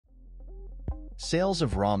Sales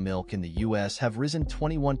of raw milk in the U.S. have risen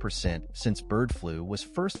 21% since bird flu was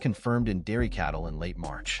first confirmed in dairy cattle in late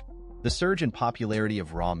March. The surge in popularity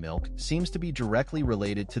of raw milk seems to be directly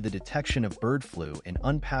related to the detection of bird flu in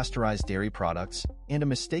unpasteurized dairy products and a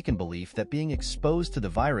mistaken belief that being exposed to the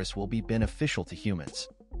virus will be beneficial to humans.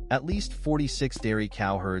 At least 46 dairy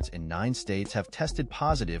cow herds in 9 states have tested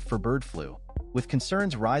positive for bird flu, with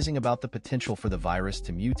concerns rising about the potential for the virus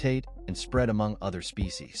to mutate and spread among other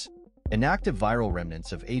species. Inactive viral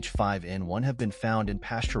remnants of H5N1 have been found in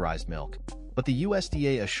pasteurized milk, but the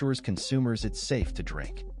USDA assures consumers it's safe to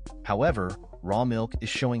drink. However, raw milk is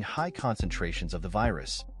showing high concentrations of the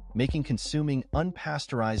virus, making consuming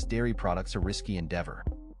unpasteurized dairy products a risky endeavor.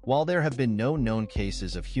 While there have been no known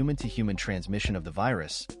cases of human-to-human transmission of the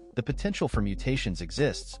virus, the potential for mutations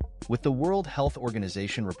exists, with the World Health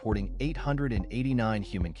Organization reporting 889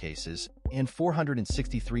 human cases and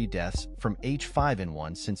 463 deaths from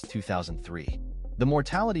H5N1 since 2003. The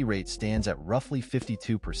mortality rate stands at roughly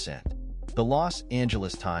 52%. The Los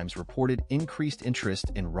Angeles Times reported increased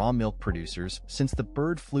interest in raw milk producers since the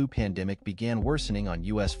bird flu pandemic began worsening on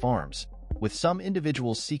U.S. farms, with some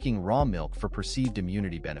individuals seeking raw milk for perceived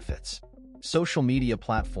immunity benefits. Social media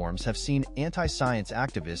platforms have seen anti-science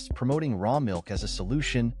activists promoting raw milk as a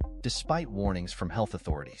solution, despite warnings from health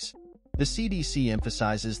authorities. The CDC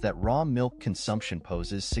emphasizes that raw milk consumption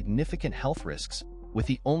poses significant health risks, with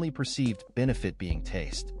the only perceived benefit being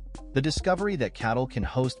taste. The discovery that cattle can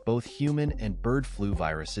host both human and bird flu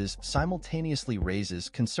viruses simultaneously raises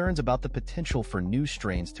concerns about the potential for new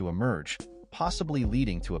strains to emerge, possibly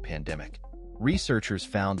leading to a pandemic. Researchers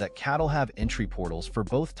found that cattle have entry portals for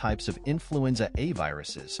both types of influenza A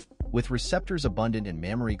viruses, with receptors abundant in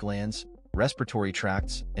mammary glands, respiratory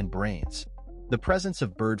tracts, and brains. The presence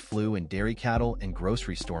of bird flu in dairy cattle and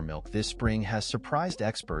grocery store milk this spring has surprised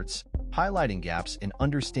experts, highlighting gaps in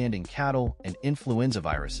understanding cattle and influenza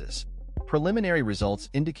viruses. Preliminary results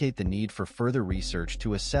indicate the need for further research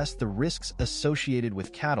to assess the risks associated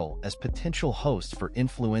with cattle as potential hosts for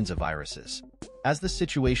influenza viruses. As the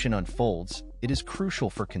situation unfolds, it is crucial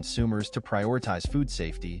for consumers to prioritize food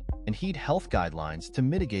safety and heed health guidelines to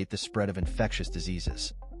mitigate the spread of infectious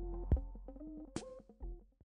diseases.